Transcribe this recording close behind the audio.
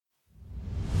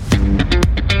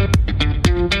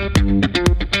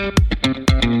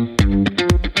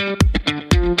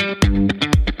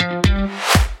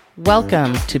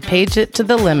Welcome to Page It to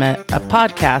the Limit, a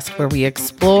podcast where we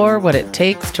explore what it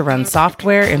takes to run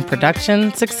software in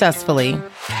production successfully.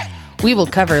 We will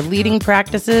cover leading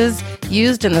practices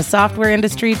used in the software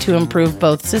industry to improve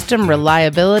both system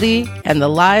reliability and the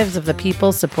lives of the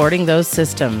people supporting those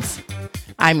systems.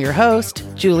 I'm your host,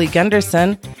 Julie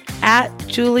Gunderson, at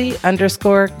Julie_Gund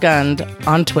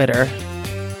on Twitter.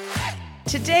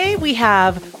 Today we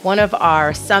have one of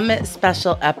our Summit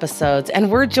special episodes,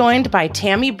 and we're joined by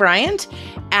Tammy Bryant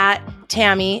at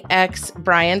Tammy X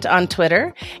Bryant on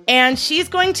Twitter. And she's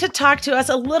going to talk to us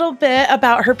a little bit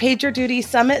about her PagerDuty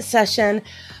Summit session,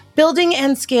 building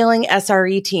and scaling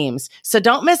SRE teams. So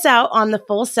don't miss out on the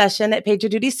full session at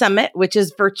PagerDuty Summit, which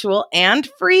is virtual and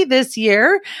free this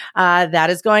year. That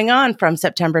is going on from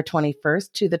September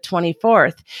 21st to the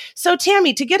 24th. So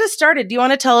Tammy, to get us started, do you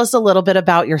want to tell us a little bit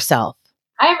about yourself?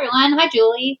 Hi, everyone. Hi,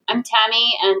 Julie. I'm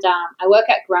Tammy, and I work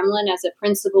at Gremlin as a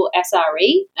principal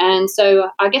SRE. And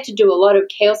so I get to do a lot of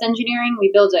chaos engineering.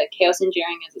 We build a chaos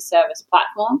engineering as a service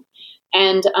platform.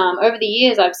 And over the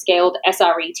years, I've scaled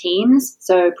SRE teams.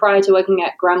 So prior to working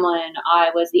at Gremlin,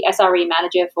 I was the SRE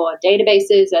manager for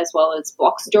databases as well as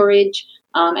block storage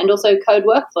and also code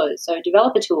workflows, so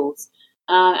developer tools.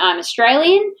 I'm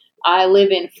Australian. I live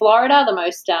in Florida, the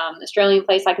most Australian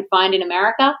place I could find in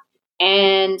America.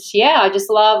 And yeah, I just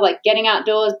love getting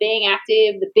outdoors, being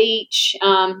active, the beach.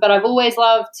 But I've always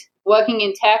loved working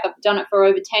in tech. I've done it for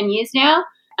over 10 years now,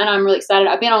 and I'm really excited.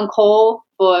 I've been on call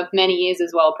for many years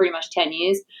as well, pretty much 10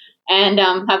 years, and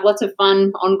have lots of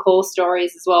fun on-call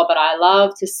stories as well. But I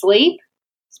love to sleep,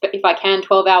 if I can,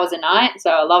 12 hours a night. So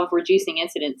I love reducing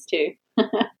incidents too.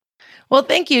 Well,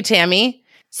 thank you, Tammy.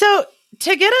 So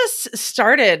to get us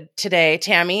started today,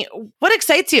 Tammy, what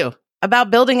excites you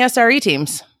about building SRE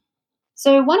teams?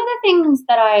 So one of the things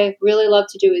that I really love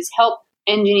to do is help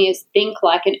engineers think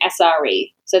like an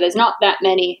SRE. So there's not that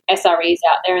many SREs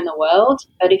out there in the world,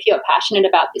 but if you're passionate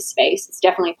about this space, it's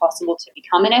definitely possible to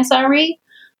become an SRE.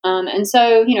 And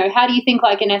so, how do you think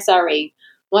like an SRE?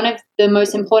 One of the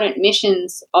most important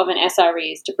missions of an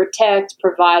SRE is to protect,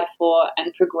 provide for,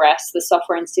 and progress the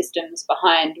software and systems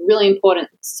behind really important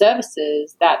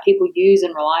services that people use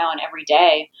and rely on every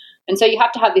day. And so you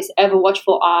have to have this ever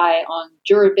watchful eye on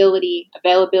durability,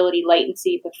 availability,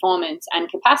 latency, performance, and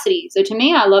capacity. So to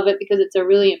me, I love it because it's a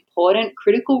really important,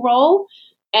 critical role.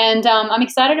 And I'm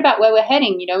excited about where we're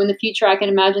heading. In the future, I can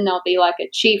imagine there'll be like a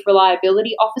chief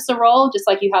reliability officer role, just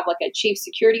like you have like a chief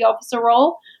security officer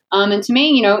role. And to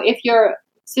me, if your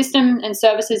system and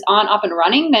services aren't up and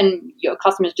running, then your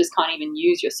customers just can't even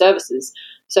use your services.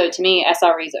 So to me,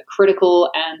 SREs are critical,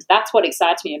 and that's what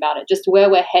excites me about it, just where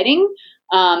we're heading.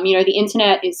 The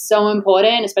internet is so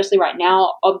important, especially right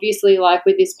now. Obviously, like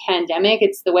with this pandemic,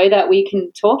 it's the way that we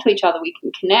can talk to each other. We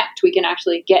can connect. We can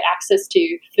actually get access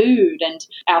to food and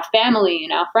our family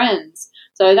and our friends.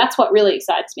 So that's what really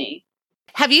excites me.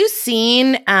 Have you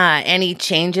seen any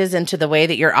changes into the way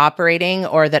that you're operating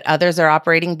or that others are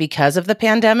operating because of the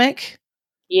pandemic?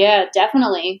 Yeah,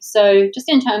 definitely. So just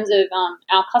in terms of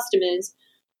our customers,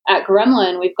 at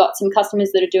Gremlin, we've got some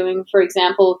customers that are doing, for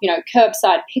example,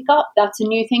 curbside pickup. That's a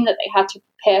new thing that they had to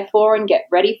prepare for and get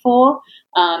ready for.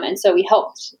 And so we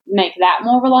helped make that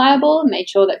more reliable and made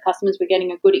sure that customers were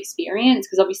getting a good experience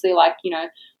because obviously,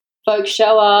 folks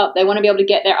show up, they want to be able to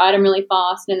get their item really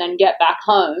fast and then get back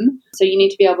home. So you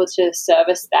need to be able to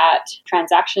service that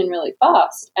transaction really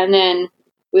fast. And then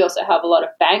we also have a lot of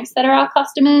banks that are our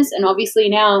customers. And obviously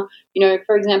now,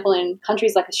 for example, in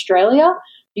countries like Australia,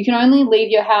 you can only leave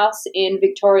your house in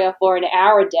Victoria for an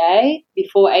hour a day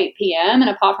before 8 p.m. And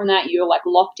apart from that, you're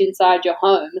locked inside your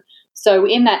home. So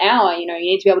in that hour, you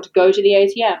need to be able to go to the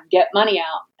ATM, get money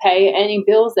out, pay any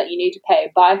bills that you need to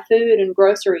pay, buy food and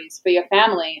groceries for your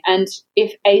family. And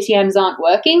if ATMs aren't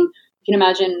working, you can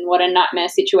imagine what a nightmare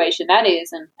situation that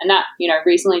is. And that,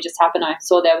 recently just happened. I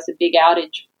saw there was a big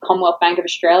outage. Commonwealth Bank of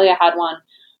Australia had one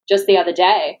just the other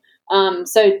day.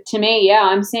 So to me, yeah,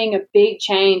 I'm seeing a big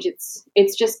change.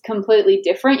 It's just completely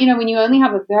different. When you only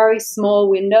have a very small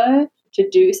window to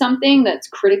do something that's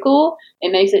critical,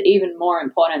 it makes it even more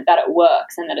important that it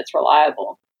works and that it's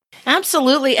reliable.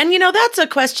 Absolutely. And, that's a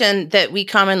question that we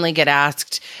commonly get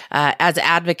asked as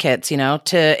advocates,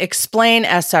 to explain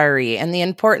SRE and the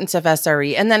importance of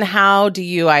SRE. And then how do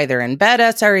you either embed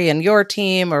SRE in your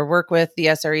team or work with the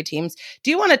SRE teams?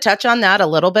 Do you want to touch on that a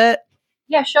little bit?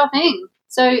 Yeah, sure thing.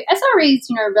 So SRE is,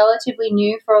 relatively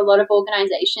new for a lot of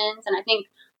organizations. And I think,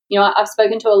 I've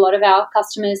spoken to a lot of our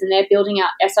customers and they're building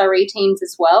out SRE teams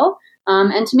as well.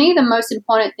 And to me, the most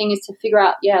important thing is to figure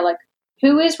out,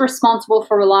 who is responsible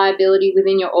for reliability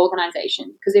within your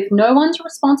organization? Because if no one's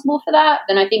responsible for that,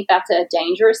 then I think that's a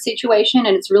dangerous situation.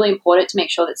 And it's really important to make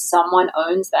sure that someone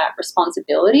owns that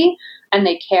responsibility and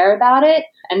they care about it.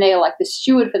 And they are like the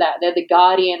steward for that. They're the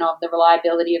guardian of the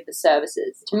reliability of the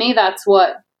services. To me, that's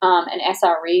what an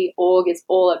SRE org is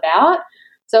all about.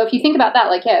 So if you think about that,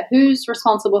 like, yeah, who's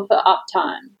responsible for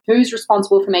uptime? Who's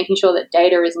responsible for making sure that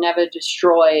data is never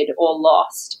destroyed or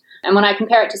lost? And when I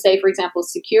compare it to, say, for example,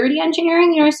 security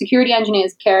engineering, security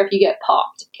engineers care if you get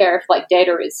popped, care if like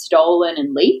data is stolen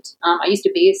and leaked. I used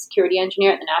to be a security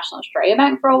engineer at the National Australia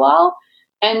Bank for a while.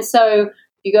 And so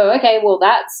you go, okay, well,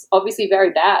 that's obviously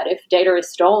very bad if data is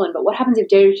stolen. But what happens if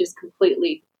data is just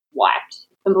completely wiped,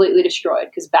 completely destroyed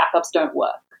because backups don't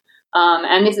work?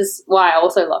 And this is why I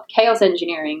also love chaos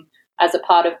engineering as a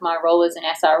part of my role as an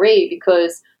SRE,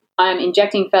 because I'm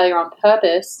injecting failure on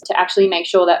purpose to actually make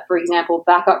sure that, for example,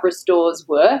 backup restores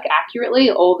work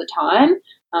accurately all the time,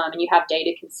 and you have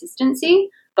data consistency.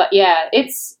 But yeah,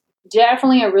 it's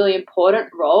definitely a really important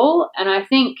role. And I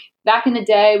think back in the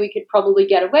day, we could probably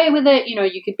get away with it.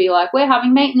 You could be like, we're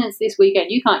having maintenance this weekend.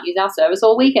 You can't use our service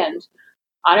all weekend.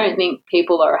 I don't think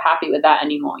people are happy with that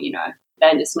anymore.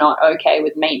 They're just not okay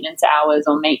with maintenance hours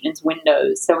or maintenance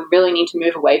windows. So we really need to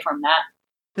move away from that.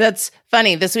 That's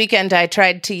funny. This weekend, I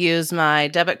tried to use my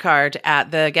debit card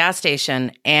at the gas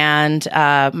station, and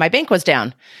my bank was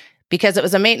down because it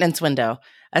was a maintenance window,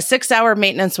 a 6-hour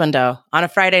maintenance window on a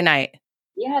Friday night.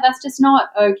 Yeah, that's just not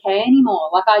okay anymore.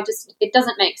 It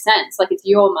doesn't make sense. Like, it's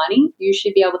your money. You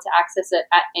should be able to access it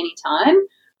at any time.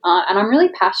 And I'm really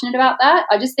passionate about that.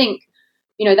 I just think,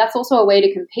 that's also a way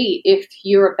to compete. If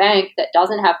you're a bank that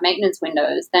doesn't have maintenance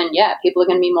windows, then yeah, people are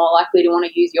going to be more likely to want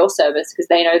to use your service because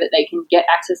they know that they can get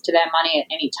access to their money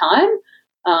at any time.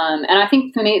 And I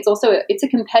think for me, it's a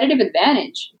competitive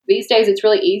advantage. These days, it's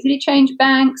really easy to change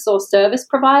banks or service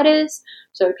providers.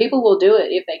 So people will do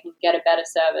it if they can get a better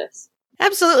service.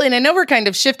 Absolutely. And I know we're kind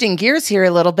of shifting gears here a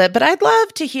little bit, but I'd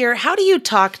love to hear, how do you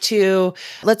talk to,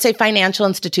 let's say, financial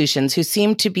institutions who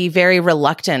seem to be very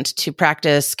reluctant to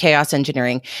practice chaos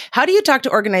engineering? How do you talk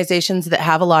to organizations that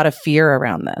have a lot of fear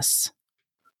around this?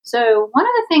 So one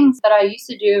of the things that I used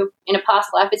to do in a past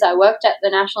life is I worked at the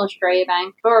National Australia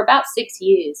Bank for about 6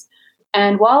 years.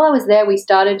 And while I was there, we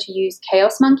started to use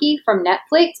Chaos Monkey from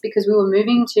Netflix because we were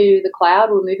moving to the cloud.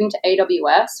 We were moving to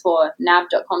AWS for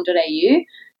nav.com.au.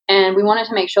 And we wanted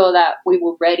to make sure that we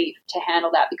were ready to handle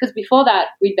that because before that,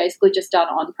 we'd basically just done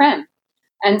on-prem.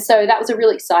 And so that was a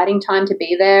really exciting time to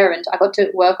be there. And I got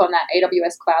to work on that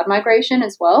AWS cloud migration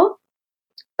as well.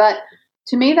 But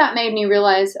to me, that made me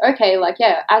realize, okay,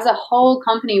 as a whole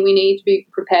company, we need to be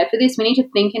prepared for this. We need to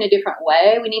think in a different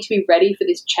way. We need to be ready for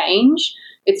this change.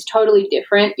 It's totally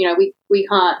different. We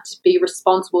can't be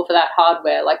responsible for that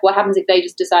hardware. Like, what happens if they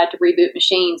just decide to reboot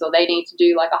machines, or they need to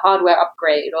do like a hardware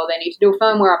upgrade, or they need to do a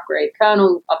firmware upgrade,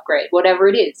 kernel upgrade, whatever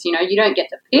it is. You don't get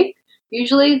to pick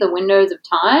usually the windows of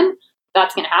time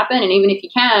that's going to happen. And even if you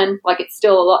can, it's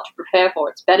still a lot to prepare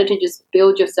for. It's better to just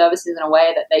build your services in a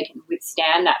way that they can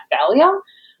withstand that failure.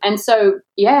 And so,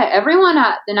 yeah, everyone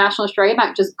at the National Australia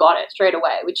Bank just got it straight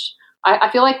away, which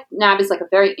I feel like NAB is like a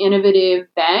very innovative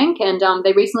bank. And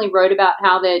they recently wrote about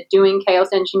how they're doing chaos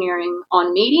engineering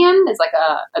on Medium. There's like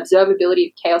a observability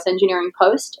of chaos engineering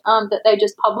post that they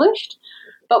just published.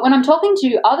 But when I'm talking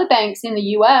to other banks in the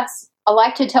US, I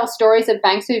like to tell stories of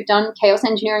banks who've done chaos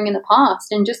engineering in the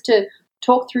past and just to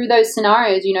talk through those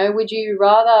scenarios. Would you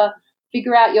rather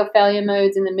figure out your failure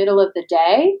modes in the middle of the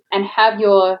day and have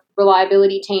your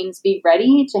reliability teams be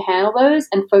ready to handle those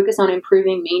and focus on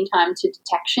improving mean time to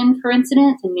detection for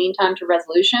incidents and mean time to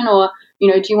resolution? Or,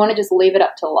 do you want to just leave it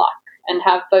up to luck and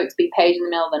have folks be paged in the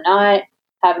middle of the night,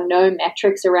 have no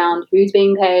metrics around who's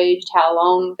being paged, how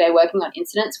long they're working on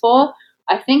incidents for?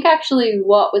 I think actually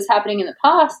what was happening in the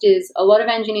past is a lot of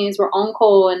engineers were on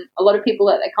call and a lot of people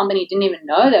at their company didn't even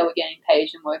know they were getting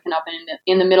paged and woken up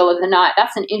in the middle of the night.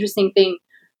 That's an interesting thing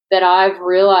that I've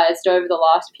realized over the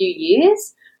last few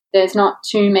years. There's not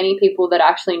too many people that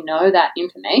actually know that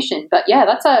information. But yeah,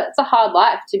 it's a hard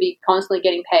life to be constantly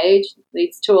getting paged. It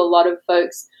leads to a lot of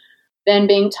folks then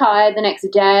being tired the next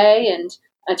day, and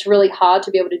it's really hard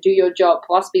to be able to do your job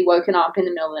plus be woken up in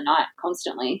the middle of the night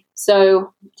constantly.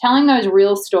 So telling those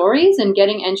real stories and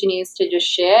getting engineers to just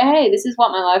share, hey, this is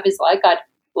what my life is like. I'd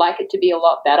like it to be a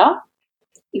lot better.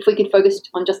 If we could focus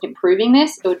on just improving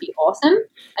this, it would be awesome.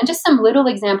 And just some little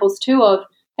examples too of,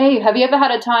 hey, have you ever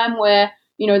had a time where,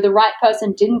 the right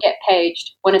person didn't get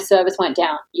paged when a service went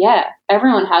down? Yeah,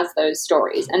 everyone has those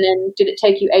stories. And then did it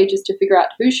take you ages to figure out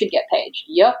who should get paged?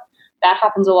 Yep, that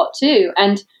happens a lot too.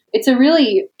 And it's a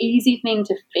really easy thing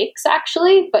to fix,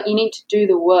 actually, but you need to do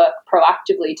the work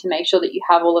proactively to make sure that you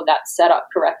have all of that set up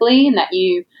correctly and that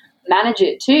you manage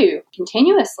it too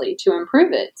continuously to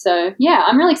improve it. So, yeah,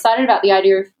 I'm really excited about the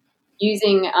idea of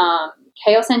using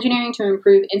chaos engineering to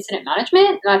improve incident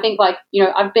management. And I think,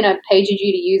 I've been a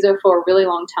PagerDuty user for a really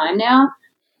long time now,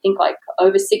 I think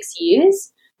over 6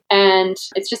 years. And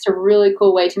it's just a really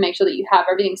cool way to make sure that you have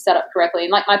everything set up correctly.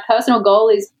 And my personal goal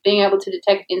is being able to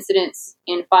detect incidents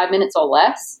in 5 minutes or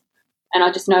less. And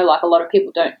I just know a lot of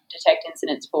people don't detect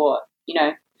incidents for,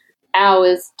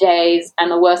 hours, days, and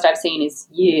the worst I've seen is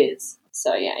years.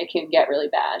 So yeah, it can get really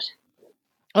bad.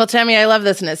 Well, Tammy, I love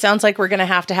this. And it sounds like we're going to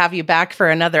have you back for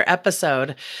another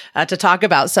episode to talk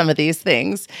about some of these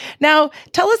things. Now,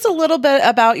 tell us a little bit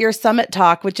about your summit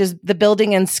talk, which is the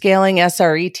building and scaling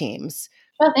SRE teams.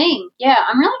 Sure thing. Yeah,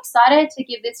 I'm really excited to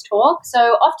give this talk. So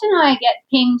often I get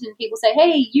pinged and people say,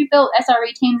 hey, you built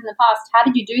SRE teams in the past. How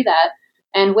did you do that?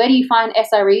 And where do you find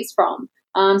SREs from?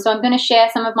 So I'm going to share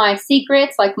some of my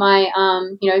secrets, like my,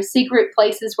 secret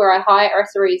places where I hire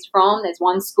SREs from. There's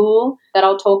one school that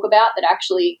I'll talk about that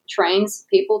actually trains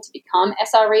people to become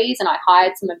SREs, and I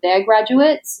hired some of their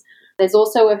graduates. There's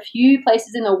also a few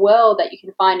places in the world that you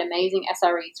can find amazing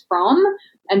SREs from.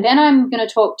 And then I'm going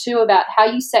to talk too about how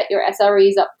you set your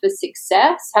SREs up for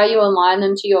success, how you align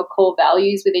them to your core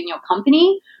values within your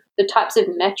company, the types of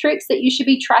metrics that you should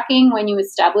be tracking when you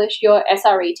establish your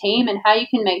SRE team, and how you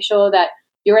can make sure that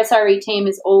your SRE team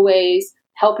is always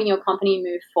helping your company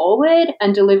move forward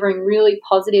and delivering really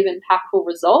positive, impactful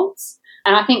results.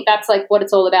 And I think that's what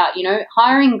it's all about.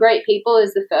 Hiring great people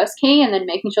is the first key, and then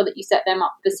making sure that you set them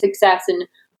up for success and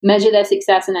measure their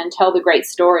success and then tell the great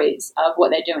stories of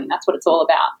what they're doing. That's what it's all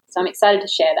about. So I'm excited to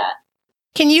share that.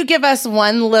 Can you give us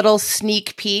one little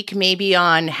sneak peek maybe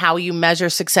on how you measure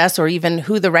success or even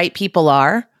who the right people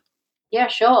are? Yeah,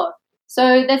 sure.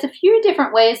 So there's a few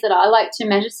different ways that I like to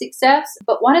measure success,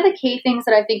 but one of the key things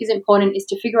that I think is important is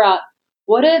to figure out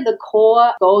what are the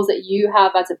core goals that you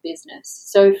have as a business.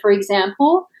 So for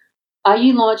example, are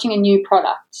you launching a new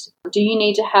product? Do you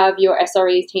need to have your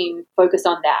SRE team focus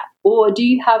on that? Or do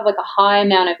you have a high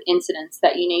amount of incidents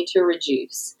that you need to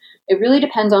reduce? It really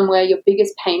depends on where your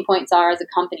biggest pain points are as a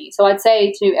company. So I'd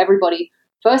say to everybody,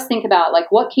 first think about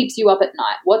what keeps you up at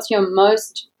night? What's your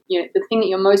most the thing that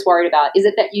you're most worried about? Is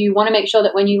it that you want to make sure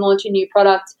that when you launch a new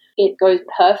product, it goes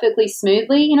perfectly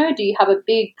smoothly? Do you have a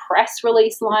big press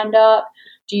release lined up?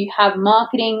 Do you have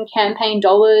marketing campaign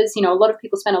dollars? A lot of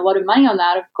people spend a lot of money on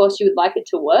that. Of course, you would like it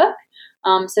to work.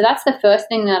 So that's the first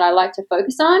thing that I like to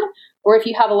focus on. Or if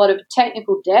you have a lot of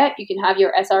technical debt, you can have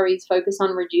your SREs focus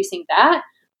on reducing that.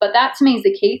 But that to me is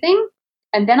the key thing.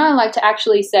 And then I like to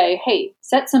actually say, hey,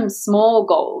 set some small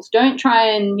goals. Don't try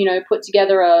and, put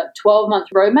together a 12-month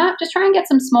roadmap. Just try and get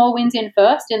some small wins in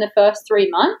the first 3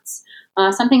 months.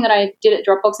 Something that I did at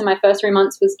Dropbox in my first 3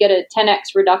 months was get a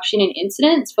 10x reduction in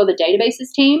incidents for the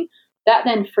databases team. That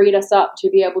then freed us up to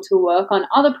be able to work on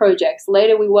other projects.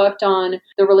 Later, we worked on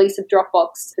the release of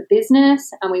Dropbox for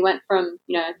Business, and we went from,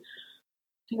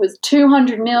 it was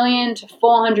 200 million to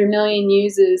 400 million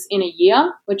users in a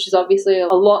year, which is obviously a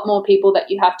lot more people that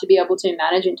you have to be able to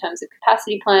manage in terms of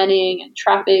capacity planning and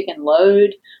traffic and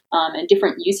load and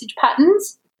different usage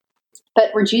patterns. But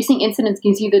reducing incidents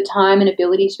gives you the time and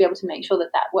ability to be able to make sure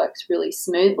that that works really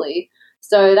smoothly.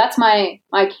 So that's my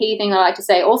key thing I like to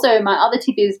say. Also, my other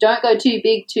tip is don't go too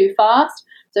big too fast.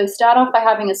 So start off by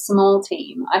having a small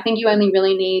team. I think you only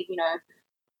really need,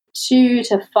 2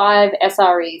 to 5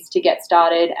 SREs to get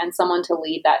started and someone to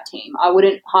lead that team. I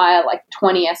wouldn't hire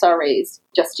 20 SREs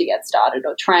just to get started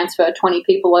or transfer 20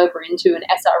 people over into an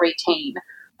SRE team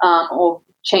or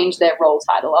change their role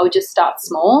title. I would just start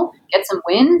small, get some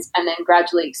wins, and then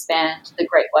gradually expand the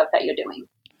great work that you're doing.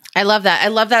 I love that. I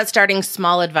love that starting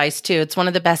small advice too. It's one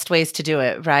of the best ways to do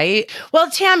it, right? Well,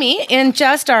 Tammy, in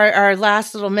just our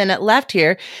last little minute left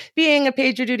here, being a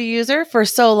PagerDuty user for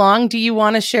so long, do you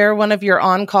want to share one of your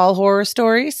on-call horror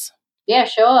stories? Yeah,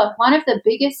 sure. One of the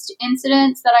biggest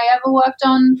incidents that I ever worked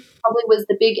on probably was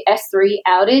the big S3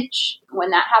 outage. When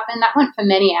that happened, that went for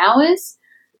many hours.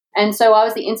 And so I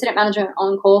was the incident manager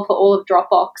on call for all of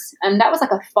Dropbox. And that was a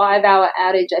 5-hour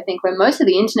outage, I think, where most of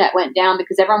the internet went down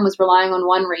because everyone was relying on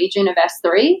one region of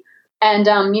S3. And,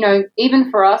 even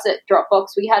for us at Dropbox,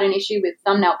 we had an issue with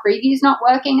thumbnail previews not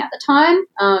working at the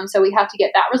time. So we had to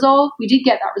get that resolved. We did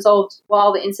get that resolved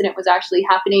while the incident was actually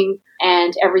happening,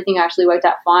 and everything actually worked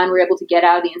out fine. We were able to get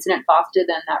out of the incident faster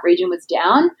than that region was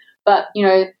down. But,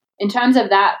 in terms of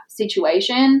that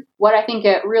situation, what I think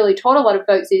it really taught a lot of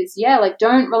folks is,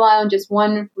 don't rely on just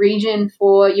one region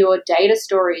for your data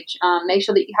storage. Make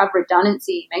sure that you have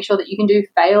redundancy. Make sure that you can do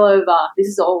failover. This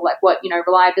is all like what,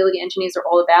 reliability engineers are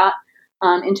all about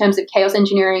in terms of chaos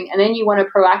engineering. And then you want to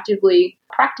proactively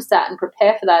practice that and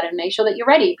prepare for that and make sure that you're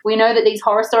ready. We know that these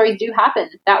horror stories do happen.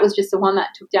 That was just the one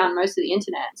that took down most of the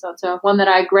internet. So it's one that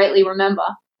I greatly remember.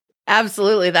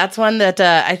 Absolutely. That's one that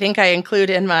I think I include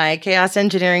in my chaos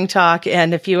engineering talk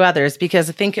and a few others, because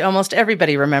I think almost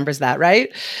everybody remembers that, right?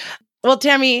 Well,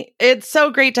 Tammy, it's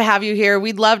so great to have you here.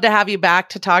 We'd love to have you back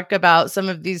to talk about some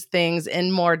of these things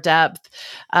in more depth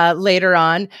later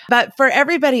on. But for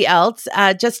everybody else,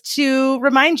 just to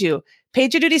remind you,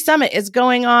 PagerDuty Summit is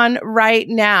going on right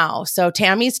now. So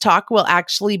Tammy's talk will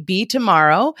actually be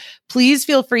tomorrow. Please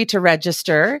feel free to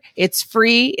register. It's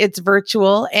free, it's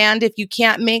virtual, and if you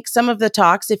can't make some of the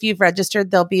talks, if you've registered,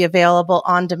 they'll be available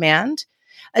on demand.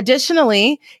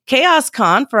 Additionally,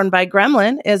 ChaosConf, run by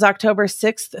Gremlin, is October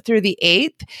 6th through the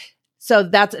 8th. So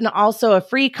that's also a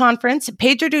free conference.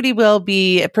 PagerDuty will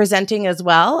be presenting as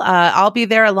well. I'll be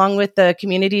there along with the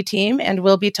community team, and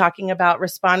we'll be talking about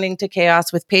responding to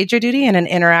chaos with PagerDuty in an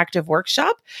interactive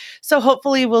workshop. So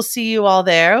hopefully we'll see you all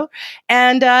there.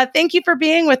 And thank you for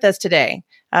being with us today.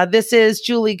 This is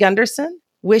Julie Gunderson,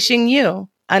 wishing you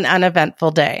an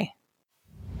uneventful day.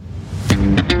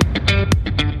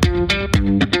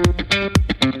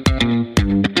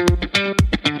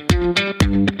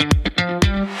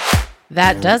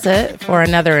 That does it for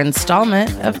another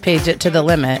installment of Page It to the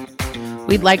Limit.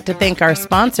 We'd like to thank our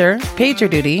sponsor,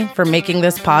 PagerDuty, for making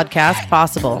this podcast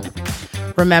possible.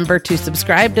 Remember to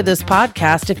subscribe to this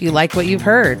podcast if you like what you've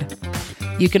heard.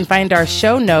 You can find our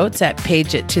show notes at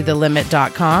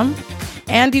pageittothelimit.com,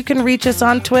 and you can reach us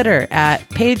on Twitter at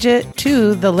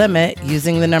PageItToTheLimit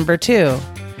using the number 2.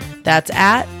 That's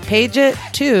at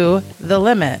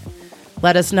PageItToTheLimit.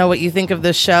 Let us know what you think of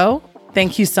this show.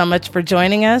 Thank you so much for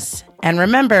joining us. And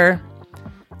remember,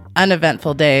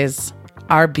 uneventful days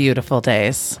are beautiful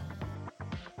days.